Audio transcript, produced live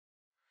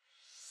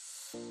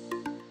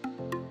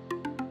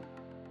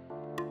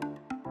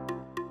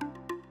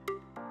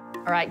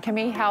All right,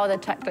 Kimmy, how are the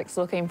Tactix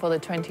looking for the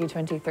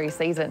 2023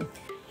 season?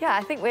 Yeah,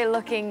 I think we're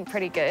looking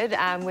pretty good.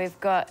 We've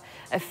got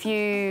a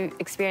few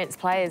experienced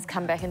players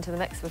come back into the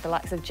mix with the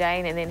likes of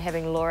Jane, and then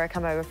having Laura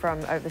come over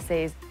from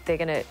overseas. They're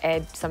going to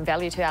add some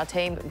value to our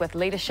team with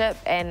leadership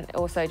and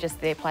also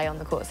just their play on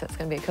the court, so it's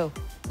going to be cool.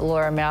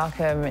 Laura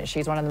Malcolm,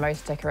 she's one of the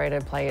most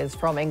decorated players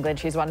from England.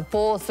 She's won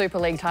 4 Super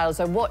League titles.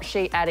 So what's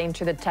she adding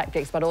to the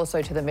Tactix, but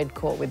also to the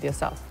mid-court with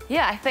yourself?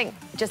 Yeah, I think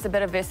just a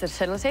bit of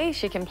versatility.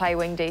 She can play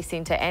wing D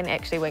centre and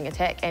actually wing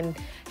attack, and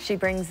she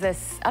brings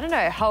this, I don't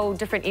know, whole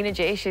different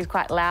energy. She's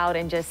quite loud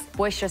and just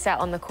boisterous out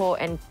on the court,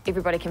 and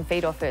everybody can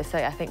feed off her, so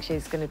I think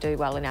she's going to do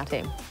well in our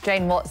team.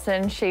 Jane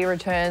Watson, she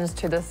returns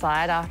to the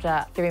side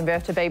after giving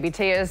birth to baby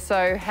Tia.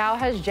 So how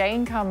has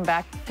Jane come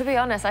back? To be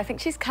honest, I think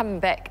she's come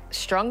back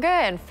stronger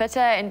and fitter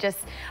and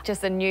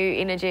just a new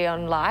energy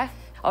on life.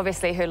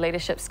 Obviously, her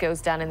leadership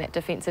skills done in that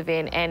defensive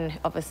end, and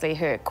obviously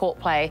her court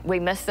play. We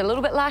missed a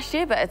little bit last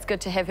year, but it's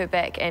good to have her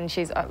back, and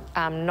she's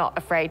not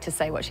afraid to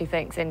say what she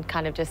thinks and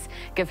kind of just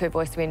give her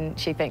voice when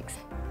she thinks.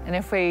 And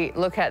if we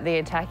look at the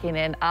attacking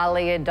end,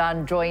 Alia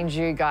Dunn joins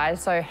you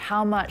guys. So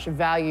how much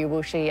value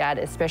will she add,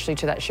 especially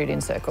to that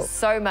shooting circle?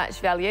 So much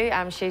value.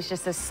 She's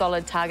just a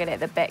solid target at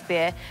the back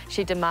there.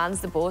 She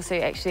demands the ball, so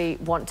you actually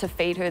want to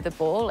feed her the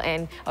ball,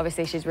 and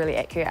obviously she's really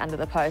accurate under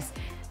the post.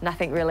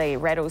 Nothing really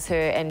rattles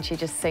her, and she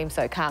just seems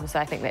so calm, so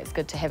I think that's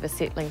good to have a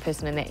settling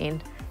person in that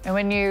end. And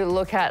when you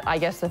look at, I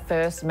guess, the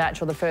first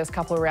match or the first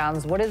couple of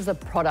rounds, what is the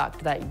product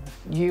that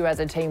you as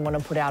a team want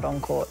to put out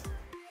on court?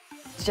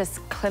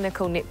 Just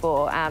clinical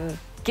netball,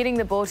 getting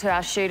the ball to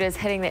our shooters,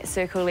 hitting that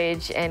circle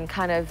edge, and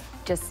kind of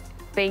just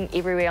being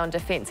everywhere on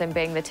defence and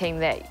being the team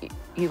that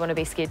you want to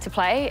be scared to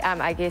play.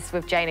 I guess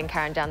with Jane and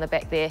Karen down the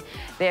back there,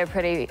 they're a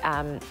pretty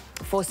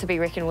force to be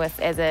reckoned with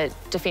as a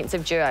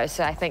defensive duo.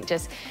 So I think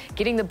just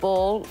getting the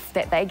ball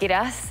that they get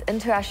us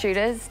into our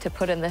shooters to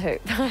put in the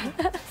hoop.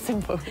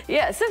 Simple.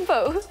 Yeah,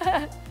 simple.